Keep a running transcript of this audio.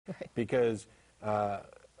Right. Because,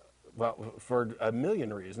 well, for a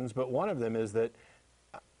million reasons, but one of them is that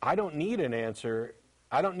I don't need an answer.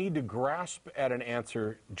 I don't need to grasp at an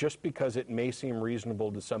answer just because it may seem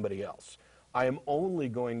reasonable to somebody else. I am only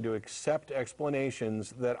going to accept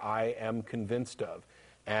explanations that I am convinced of.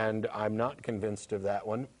 And I'm not convinced of that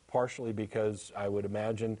one, partially because I would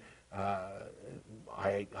imagine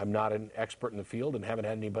I'm not an expert in the field and haven't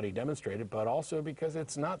had anybody demonstrate it, but also because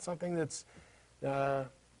it's not something that's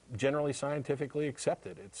generally scientifically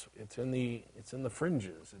accepted. It's in the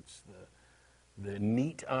fringes. It's the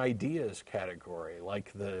neat ideas category,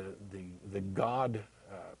 like the God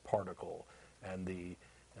particle and the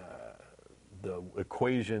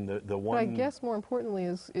equation, the one. But I guess more importantly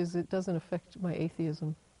is it doesn't affect my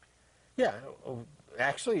atheism. Yeah,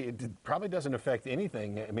 actually, it probably doesn't affect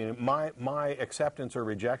anything. I mean, my acceptance or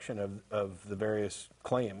rejection of the various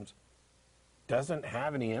claims doesn't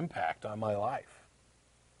have any impact on my life.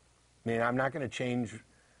 I mean, I'm not going to change,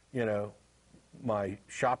 my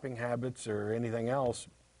shopping habits or anything else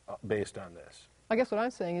based on this. I guess what I'm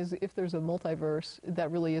saying is if there's a multiverse, that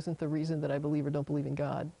really isn't the reason that I believe or don't believe in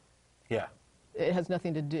God. Yeah. It has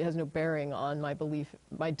nothing to do, it has no bearing on my belief.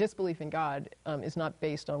 My disbelief in God is not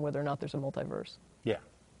based on whether or not there's a multiverse. Yeah.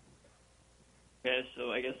 Okay,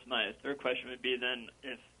 so I guess my third question would be then,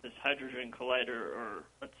 if this hydrogen collider, or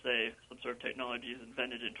let's say some sort of technology is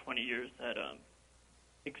invented in 20 years that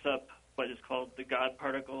picks up what is called the God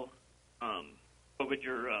particle, what would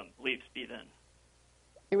your beliefs be then?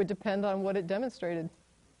 It would depend on what it demonstrated.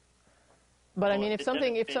 But well, I mean, if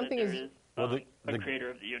something is the creator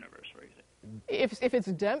of the universe, for example.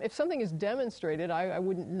 If something is demonstrated, I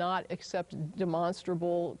would not accept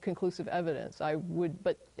demonstrable, conclusive evidence. I would,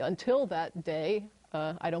 but until that day,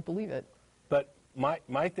 I don't believe it. But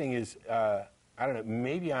my thing is, I don't know,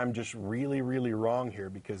 maybe I'm just really, really wrong here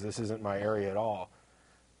because this isn't my area at all.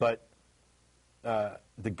 But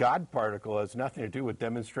the God particle has nothing to do with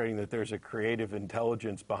demonstrating that there's a creative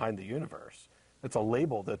intelligence behind the universe. It's a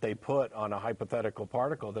label that they put on a hypothetical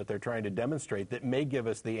particle that they're trying to demonstrate that may give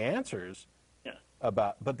us the answers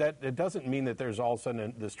about, but that it doesn't mean that there's all of a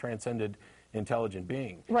sudden this transcended intelligent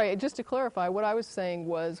being. Right, just to clarify, what I was saying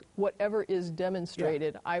was whatever is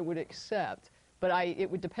demonstrated, I would accept, but it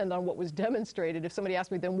would depend on what was demonstrated. If somebody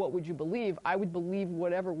asked me, then what would you believe? I would believe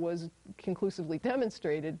whatever was conclusively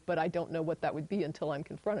demonstrated, but I don't know what that would be until I'm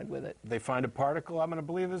confronted with it. They find a particle, I'm going to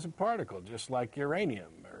believe is a particle, just like uranium.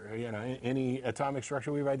 Any atomic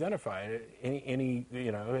structure we've identified, any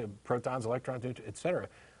protons, electrons, etc.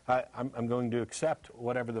 I'm going to accept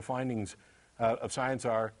whatever the findings of science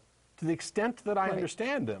are to the extent that I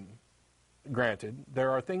understand them. Granted, there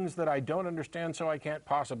are things that I don't understand, so I can't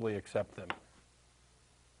possibly accept them.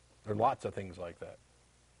 There are lots of things like that.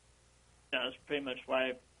 Yeah, that's pretty much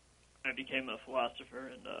why I became a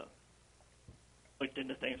philosopher and looked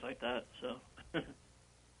into things like that. So.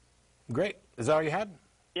 Great. Is that all you had?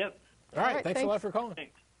 Yep. All right. Thanks a lot for calling.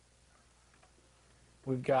 Thanks.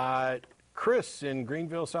 We've got Chris in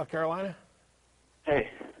Greenville, South Carolina. Hey.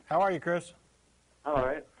 How are you, Chris? All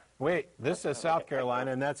right. Wait, this says South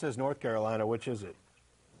Carolina, and that says North Carolina. Which is it?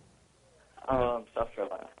 South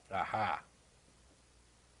Carolina. Aha.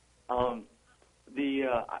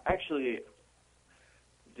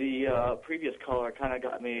 The previous caller kind of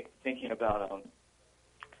got me thinking about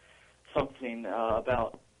something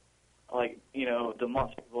about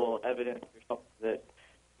demonstrable evidence or something that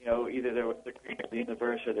either there was the creator of the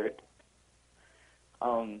universe or there.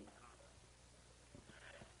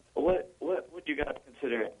 What would you guys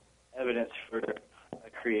consider evidence for a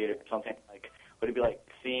creator? Something like, would it be like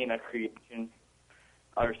seeing a creation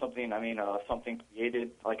or something? I mean, something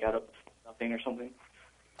created like out of nothing or something.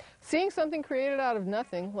 Seeing something created out of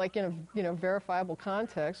nothing, like in a verifiable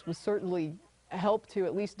context, would certainly help to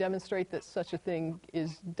at least demonstrate that such a thing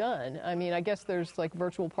is done. I mean, I guess there's like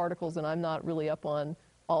virtual particles, and I'm not really up on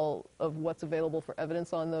all of what's available for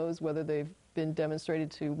evidence on those, whether they've been demonstrated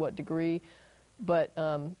to what degree. But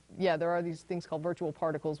yeah, there are these things called virtual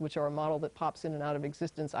particles, which are a model that pops in and out of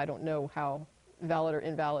existence. I don't know how valid or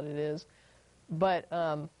invalid it is. But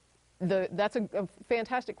that's a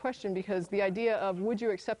fantastic question, because the idea of would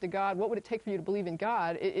you accept a God, what would it take for you to believe in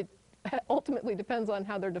God, it ultimately depends on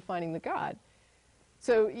how they're defining the God.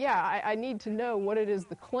 So yeah, I need to know what it is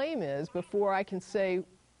the claim is before I can say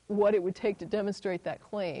what it would take to demonstrate that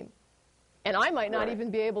claim. And I might not even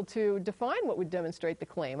be able to define what would demonstrate the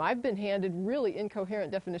claim. I've been handed really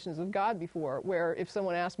incoherent definitions of God before, where if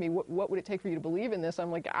someone asked me, what would it take for you to believe in this? I'm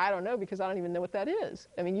like, I don't know, because I don't even know what that is.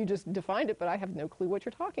 I mean, you just defined it, but I have no clue what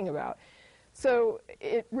you're talking about. So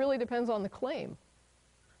it really depends on the claim.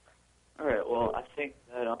 All right, well, I think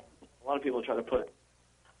that a lot of people try to put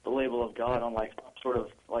example of God on like some sort of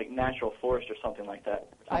like natural force or something like that.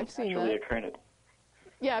 I've seen naturally that. occurring.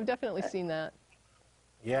 Yeah, I've definitely seen that.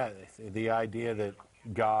 Yeah, the idea that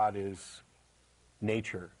God is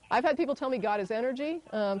nature. I've had people tell me God is energy.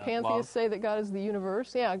 Pantheists love. say that God is the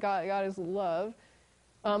universe. Yeah, God is love.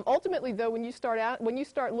 Ultimately, though, when you start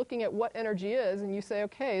looking at what energy is, and you say,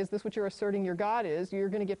 okay, is this what you're asserting your God is? You're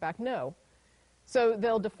going to get back no. So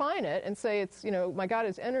they'll define it and say it's, my God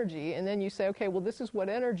is energy, and then you say, okay, well, this is what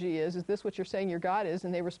energy is. Is this what you're saying your God is?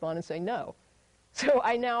 And they respond and say no. So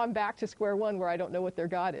I'm back to square one where I don't know what their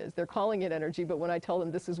God is. They're calling it energy, but when I tell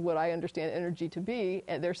them this is what I understand energy to be,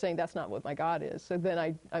 and they're saying that's not what my God is. So then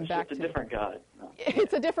I'm back to... It's a different God. No.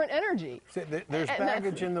 It's a different energy. See, there's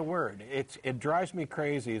baggage in the word. It drives me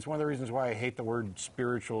crazy. It's one of the reasons why I hate the word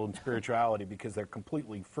spiritual and spirituality, because they're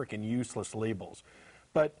completely freaking useless labels.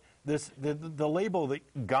 But the label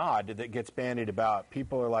that God that gets bandied about,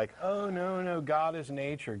 people are like, oh, no, God is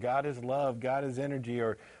nature, God is love, God is energy,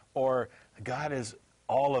 or God is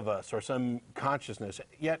all of us, or some consciousness.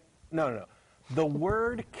 Yet, no. The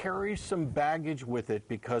word carries some baggage with it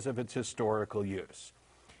because of its historical use.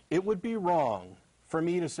 It would be wrong for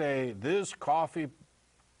me to say, this coffee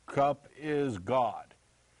cup is God.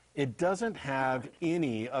 It doesn't have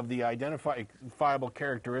any of the identifiable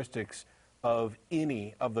characteristics of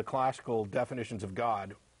any of the classical definitions of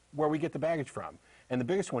God where we get the baggage from. And the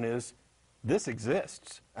biggest one is, this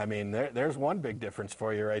exists. I mean, there's one big difference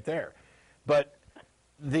for you right there. But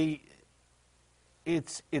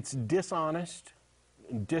it's dishonest,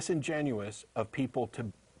 disingenuous of people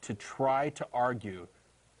to try to argue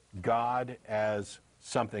God as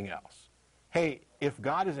something else. Hey, if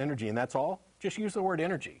God is energy and that's all, just use the word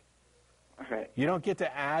energy. Okay. You don't get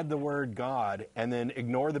to add the word God and then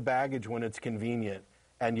ignore the baggage when it's convenient,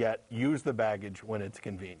 and yet use the baggage when it's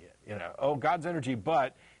convenient. Oh, God's energy,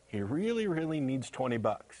 but he really, really needs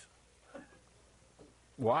 $20.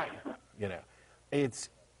 Why? It's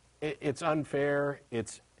unfair.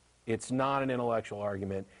 It's not an intellectual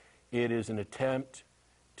argument. It is an attempt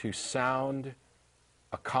to sound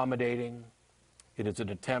accommodating. It is an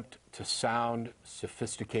attempt to sound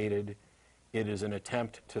sophisticated. It is an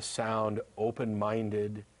attempt to sound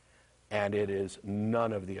open-minded, and it is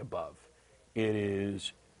none of the above. It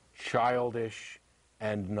is childish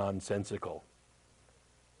and nonsensical.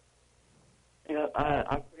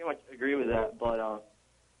 I pretty much agree with that, but I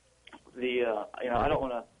don't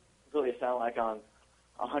want to really sound like I'm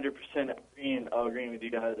 100% agreeing with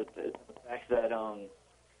you guys. It's the fact that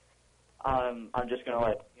I'm just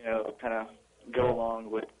gonna kind of go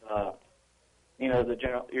along with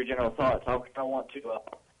your general thoughts. I want to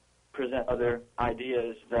present other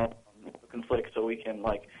ideas that conflict, so we can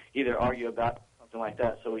either argue about something like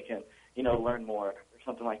that, so we can learn more or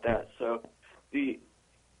something like that. So the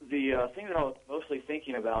thing that I was mostly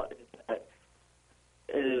thinking about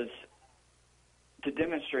is to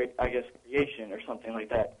demonstrate, I guess, creation or something like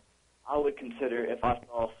that. I would consider, if I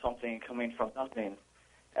saw something coming from nothing,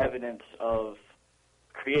 evidence of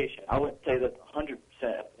creation. I wouldn't say that's 100%.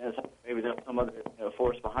 Maybe there's some other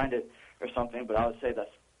force behind it or something, but I would say that's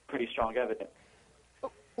pretty strong evidence.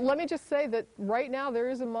 Let me just say that right now there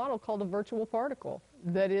is a model called a virtual particle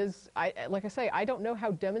that is, like I say, I don't know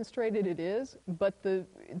how demonstrated it is, but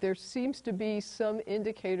there seems to be some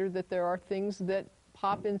indicator that there are things that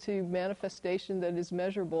pop into manifestation that is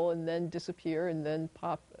measurable and then disappear and then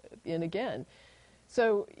pop in again.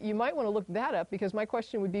 So you might want to look that up, because my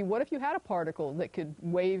question would be, what if you had a particle that could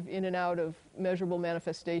wave in and out of measurable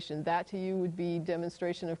manifestation? That to you would be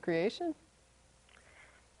demonstration of creation?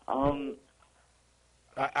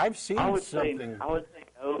 I've seen something. I would say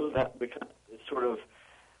no, that because it's sort of,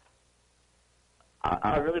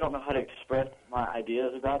 I really don't know how to express my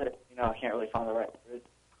ideas about it. I can't really find the right words.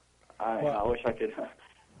 I wish I could,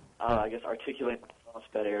 I guess, articulate myself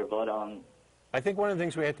better, but I think one of the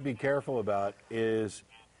things we have to be careful about is,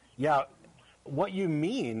 what you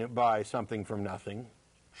mean by something from nothing,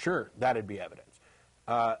 sure, that'd be evidence.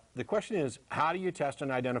 The question is, how do you test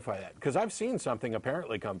and identify that? Because I've seen something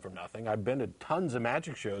apparently come from nothing. I've been to tons of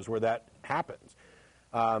magic shows where that happens.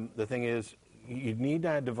 The thing is, you need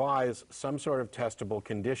to devise some sort of testable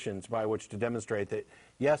conditions by which to demonstrate that,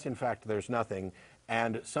 yes, in fact, there's nothing,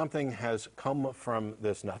 and something has come from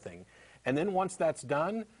this nothing. And then once that's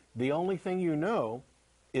done, the only thing you know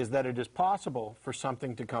is that it is possible for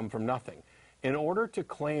something to come from nothing. In order to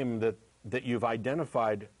claim that you've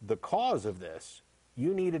identified the cause of this,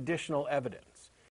 you need additional evidence.